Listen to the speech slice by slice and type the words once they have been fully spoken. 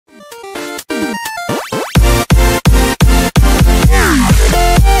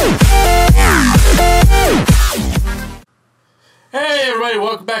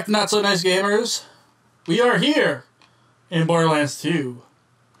back, Not So Nice Gamers. We are here in Borderlands 2,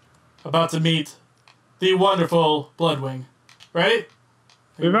 about to meet the wonderful Bloodwing. Ready?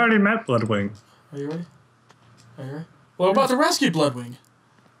 We've already met Bloodwing. Are you ready? Are you ready? Well, we're about to rescue Bloodwing.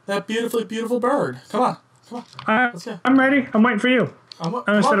 That beautifully beautiful bird. Come on. Come on. Let's go. I'm ready. I'm waiting for you. I'm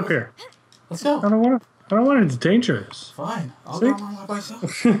gonna sit up here. Let's go. I don't want it. It's dangerous. Fine. I'll go on by myself.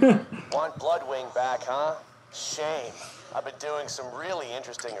 Want Bloodwing back, huh? Shame. I've been doing some really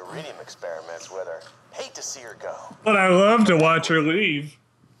interesting iridium experiments with her. Hate to see her go. But I love to watch her leave.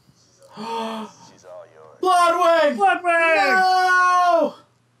 She's all yours. Bloodwing! Bloodwing! No!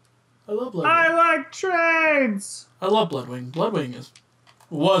 I love Bloodwing. I like trains! I love Bloodwing. Bloodwing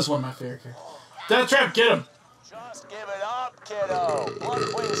was one of my favorite characters. Death Trap, get him! Just give it up, kiddo.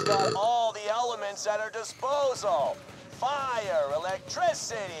 Bloodwing's got all the elements at her disposal. Fire,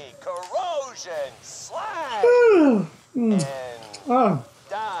 electricity, corrosion, slag, and... Oh.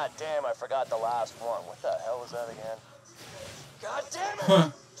 God damn, I forgot the last one. What the hell was that again? God damn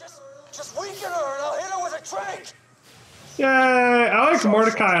it! just weaken her and I'll hit her with a trank! Yay! I like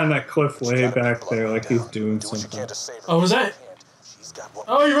Mordecai on that cliff way back there, like he's doing something. Oh, was that?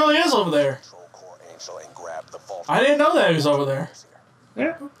 Oh, he really is over there. I didn't know that he was over there.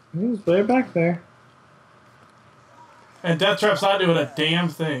 Yeah, he's way back there. And Death Trap's not doing a damn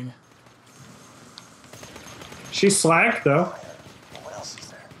thing. She's slack, though. What else is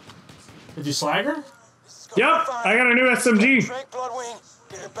there? Did you slag her? Yep, I got a new SMG. Trank, Bloodwing.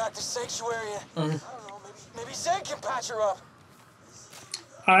 Get her back to Sanctuary. Okay. I don't know, maybe Zed can patch her up.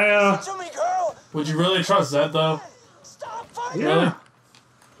 I, To me, girl. Would you really trust Zed, though? Stop fighting. Really?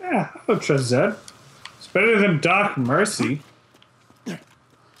 Yeah, I would trust Zed. It's better than Doc Mercy.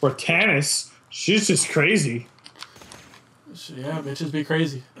 Or Tannis. She's just crazy. Yeah, bitches be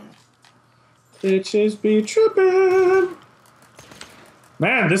crazy. Bitches be trippin'.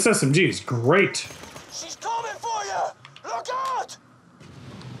 Man, this SMG is great. She's coming for you. Look out.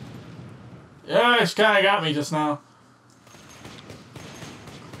 Yeah, she kind of got me just now.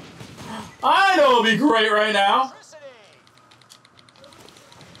 I know it'll be great right now.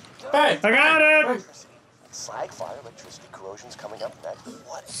 Hey, I got it. Slag, fire, electricity, corrosion's coming up next.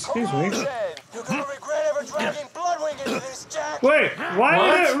 What? Excuse me. You're gonna regret ever dragging Bloodwing into this, Jack. Wait, why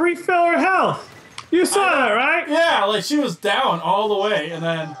did it refill her health? You saw that, right? Yeah, like she was down all the way, and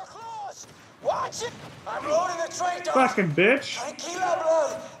then... Watch it! I'm loading the train, dog. Fucking bitch. Tranquila,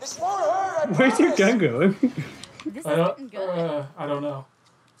 blood. This won't hurt, I Where's your promise. gun going? I don't know.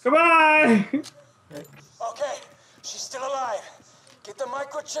 Goodbye! Okay, she's still alive. Get the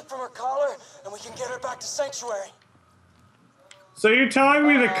microchip from her collar, and we can get her back to Sanctuary. So you're telling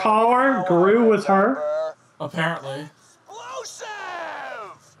me the collar grew with her? Apparently. Explosive!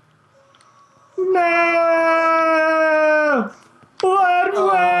 No!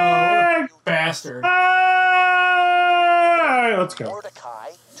 Bloodwing! Bastard. Alright, let's go.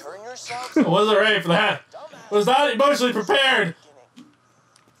 Mordecai, turn yourself. I wasn't ready for that. Was not emotionally prepared.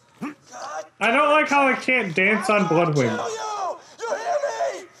 I don't like how I can't dance on Bloodwing. You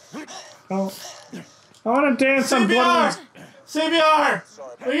hear me? Oh. I want to dance on CPR! Bloodwing. CPR!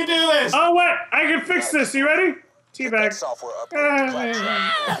 We can do this! Oh, wait! I can fix this. You ready? Teabag. Software upgrade to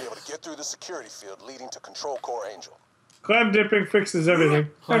Blackshot. We'll be able to get through the security field leading to Control Core Angel. Clam dipping fixes everything.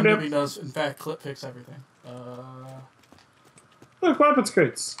 Climb Clam dipping dip. does, in fact, clip fix everything. Look, weapons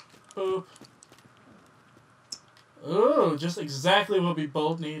crates. Boop. Ooh, just exactly what we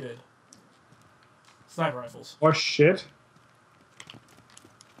both needed. Sniper rifles. Or shit.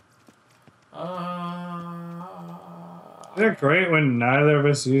 Isn't it great when neither of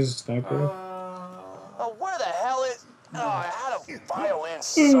us use a sniper? Oh, where the hell is... Oh, I had a violin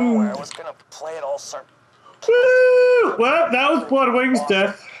somewhere. I was gonna play it all sir. Woo! Well, that was Bloodwing's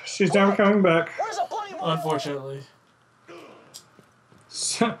death. She's never coming back. Where's a bloody one? Unfortunately.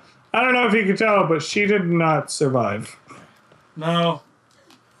 So, I don't know if you can tell, but she did not survive. No.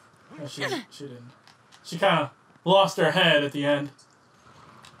 No, she didn't. She kind of lost her head at the end.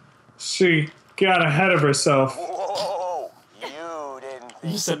 She got ahead of herself. Whoa, you didn't You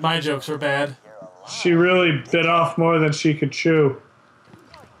think said my jokes were bad. She really bit off more than she could chew.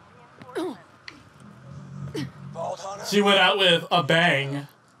 Vault Hunter? She went out with a bang.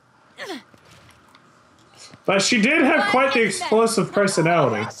 But she did have quite the explosive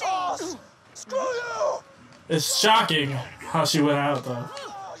personality. Boss! Screw you! It's shocking how she went out, though.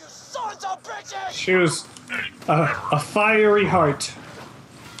 Oh, you sons of bitches! She was a fiery heart.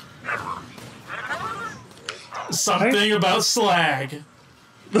 Something about slag.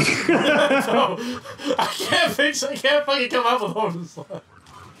 No, I can't fucking come up with one slag.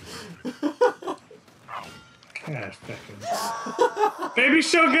 Yeah, fucking. Maybe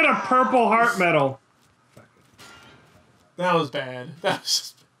she'll get a purple heart medal. That was bad. That was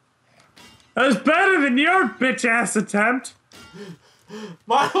just... That was better than your bitch ass attempt.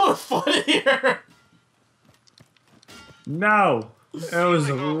 Mine was funnier. No, it was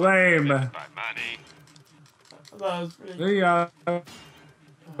lame. That was pretty good. Yeah.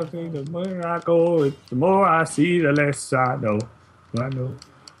 The more I go, the more I see, the less I know. I know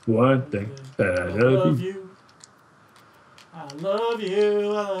one thing that I love you. I love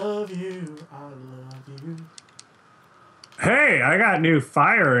you. I love you. I love you. Hey, I got new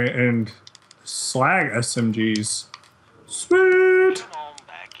fire and slag SMGs. Sweet. Come on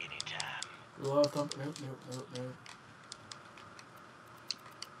back anytime. Love thump. Nope.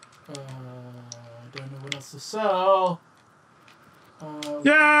 Don't know what else to sell.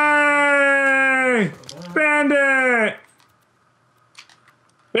 Yay! Bandit!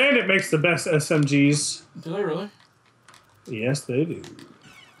 Bandit makes the best SMGs. Do they really? Yes, they do.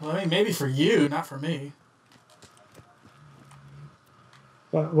 Well, I mean, maybe for you, not for me.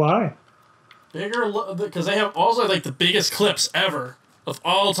 Why? Bigger, because they have also like the biggest clips ever of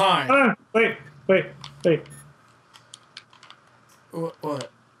all time. Wait. What?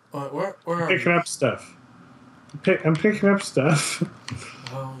 Where are Picking up stuff. I'm picking up stuff.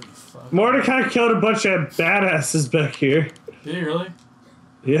 Holy fuck. Mordecai killed a bunch of badasses back here. Did he really?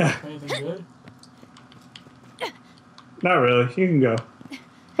 Yeah. Anything good? Not really. You can go.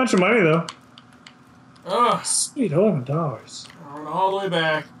 Bunch of money, though. Ugh. Sweet, $11. Run all the way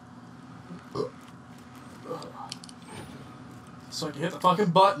back. So I can hit the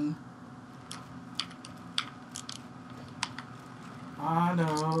fucking button. I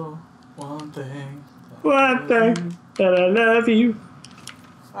know one thing. One thing that I love you.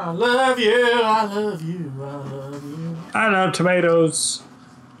 I love you. I love you. I love you. I love tomatoes.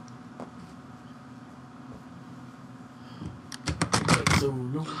 So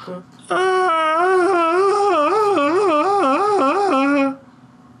look.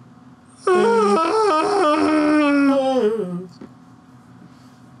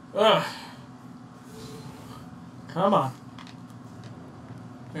 Come on.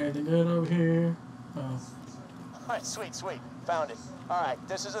 Anything good over here? Oh. Alright, sweet. Found it. Alright,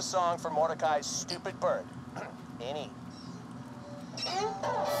 this is a song for Mordecai's stupid bird. In E.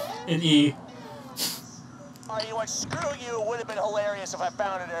 In E. Alright, you know what? Screw you. It would have been hilarious if I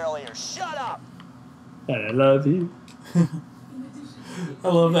found it earlier. Shut up! And I love you. I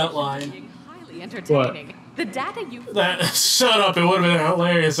love that line. Highly entertaining. What? The data you that shut up, it would have been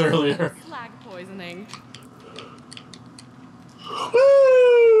hilarious earlier. Slag poisoning.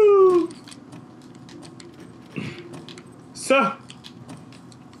 Woo! So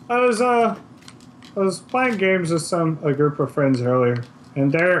I was playing games with a group of friends earlier,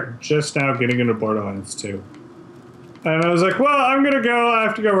 and they're just now getting into Borderlands 2. And I was like, well, I'm gonna go, I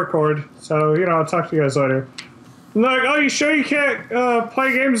have to go record, so I'll talk to you guys later. And they're like, oh, you sure you can't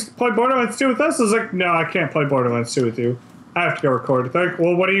play Borderlands 2 with us? I was like, no, I can't play Borderlands 2 with you. I have to go record. They're like,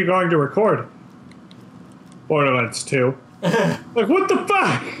 well, what are you going to record? Borderlands 2. Like, what the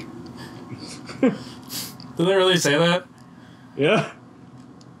fuck? Did they really say that? Yeah.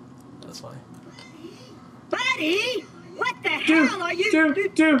 That's funny. Buddy, what the hell are you?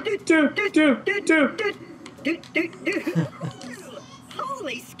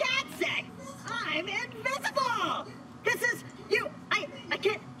 Holy scatsack! I'm invisible! This is you. I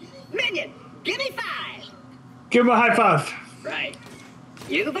can't. Minion, give me 5. Give him a high five. Right.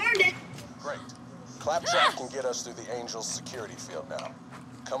 You've earned it. Great. Claptrap can get us through the Angel's security field now.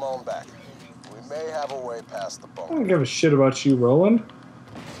 Come on back. We may have a way past the I don't bunker. give a shit about you, Roland.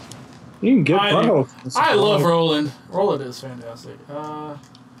 You can get butthole. I love Roland. Roland is fantastic. You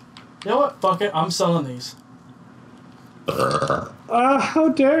know what? Fuck it. I'm selling these.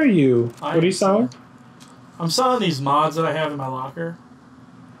 How dare you? What are you selling? I'm selling these mods that I have in my locker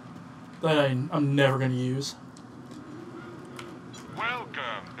that I'm never going to use.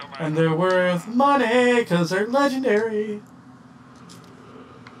 Welcome. And they're worth money because they're legendary.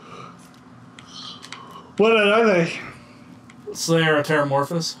 What are they? Slayer of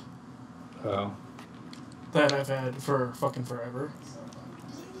Terramorphous. Oh. That I've had for fucking forever.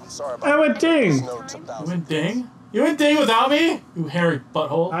 Sorry about I went ding. You went ding? You went ding without me? You hairy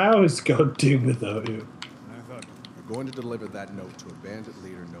butthole. I always go ding without you. I thought we're going to deliver that note to a bandit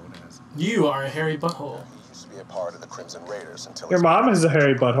leader known as... You are a hairy butthole. He used to be a part of the Crimson Raiders until Your mom is a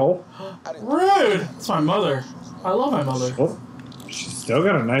hairy butthole. Rude! That's my mother. I love my mother. Well, she's still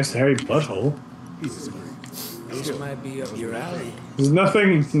got a nice hairy butthole. This might be up your alley. There's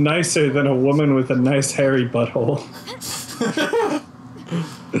nothing nicer than a woman with a nice hairy butthole.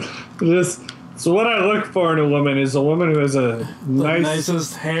 Just So what I look for in a woman is a woman who has a nice,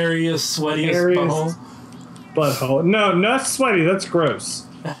 nicest, hairiest, sweatiest butthole. No, not sweaty. That's gross.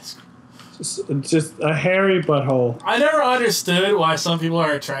 Just a hairy butthole. I never understood why some people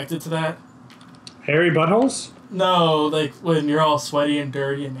are attracted to that. Hairy buttholes? No, like when you're all sweaty and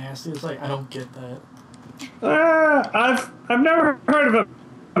dirty and nasty. It's like I don't get that. I've never heard of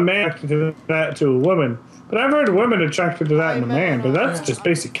a man attracted to that to a woman, but I've heard women attracted to that in a man. But that's just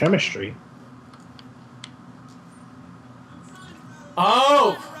basic chemistry.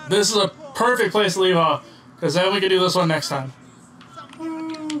 Oh, this is a perfect place to leave off, because then we can do this one next time.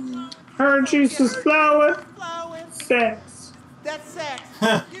 Her Jesus flower. Sex. That's sex.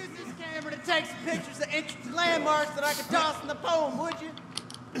 Use this camera to take some pictures of interesting landmarks that I could toss in the poem, would you?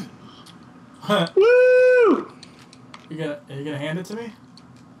 Woo! Are you gonna hand it to me?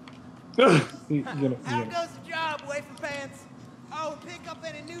 How goes the job away from pants? Oh, pick up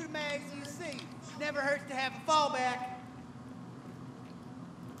any new mags you see. Never hurts to have a fallback.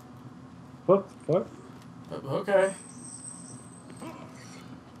 What? Okay.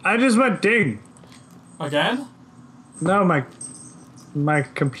 I just went ding. Again? No, my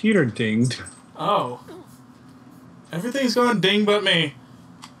computer dinged. Oh. Everything's going ding but me.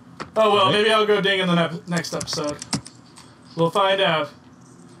 Oh well, maybe I'll go ding in the next episode. We'll find out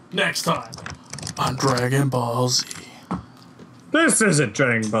next time on Dragon Ball Z. This isn't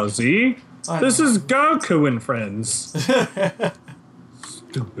Dragon Ball Z. This is Goku and friends.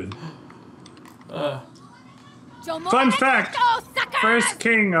 Stupid. Fun fact, first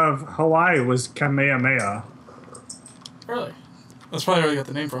king of Hawaii was Kamehameha. Really? That's probably where we got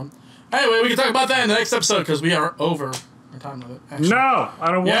the name from. Anyway, we can talk about that in the next episode because we are over our time limit. Actually. No,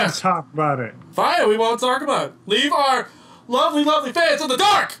 I don't want to talk about it. Fine, we won't talk about it. Leave our lovely, lovely fans in the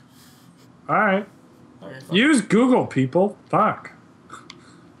dark! Alright. Use Google, people. Fuck.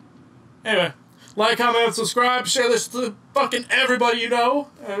 Anyway, like, comment, subscribe, share this to fucking everybody you know.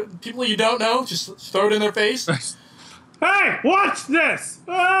 People you don't know, just throw it in their face. Hey, watch this!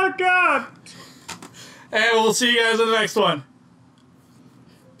 Oh, God! And we'll see you guys in the next one.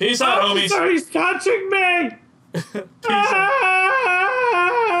 Peace out, homies. Officer, he's touching me! Peace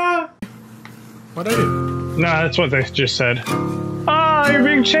out. What are you? No, that's what they just said. Ah, you're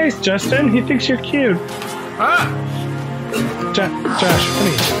being chased, Justin. He thinks you're cute. Ah! Josh, what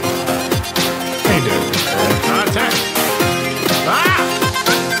are you doing? What are you doing? Contact.